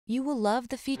You will love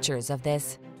the features of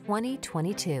this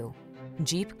 2022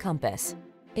 Jeep Compass.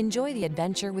 Enjoy the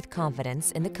adventure with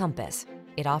confidence in the Compass.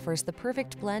 It offers the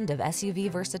perfect blend of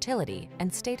SUV versatility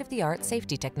and state-of-the-art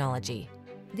safety technology.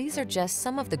 These are just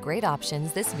some of the great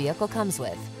options this vehicle comes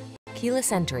with: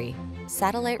 keyless entry,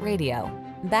 satellite radio,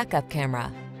 backup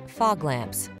camera, fog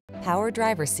lamps, power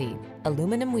driver seat,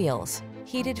 aluminum wheels,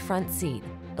 heated front seat,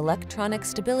 electronic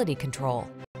stability control,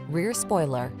 rear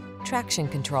spoiler, traction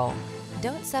control.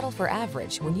 Don't settle for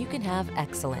average when you can have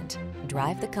excellent.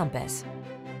 Drive the Compass.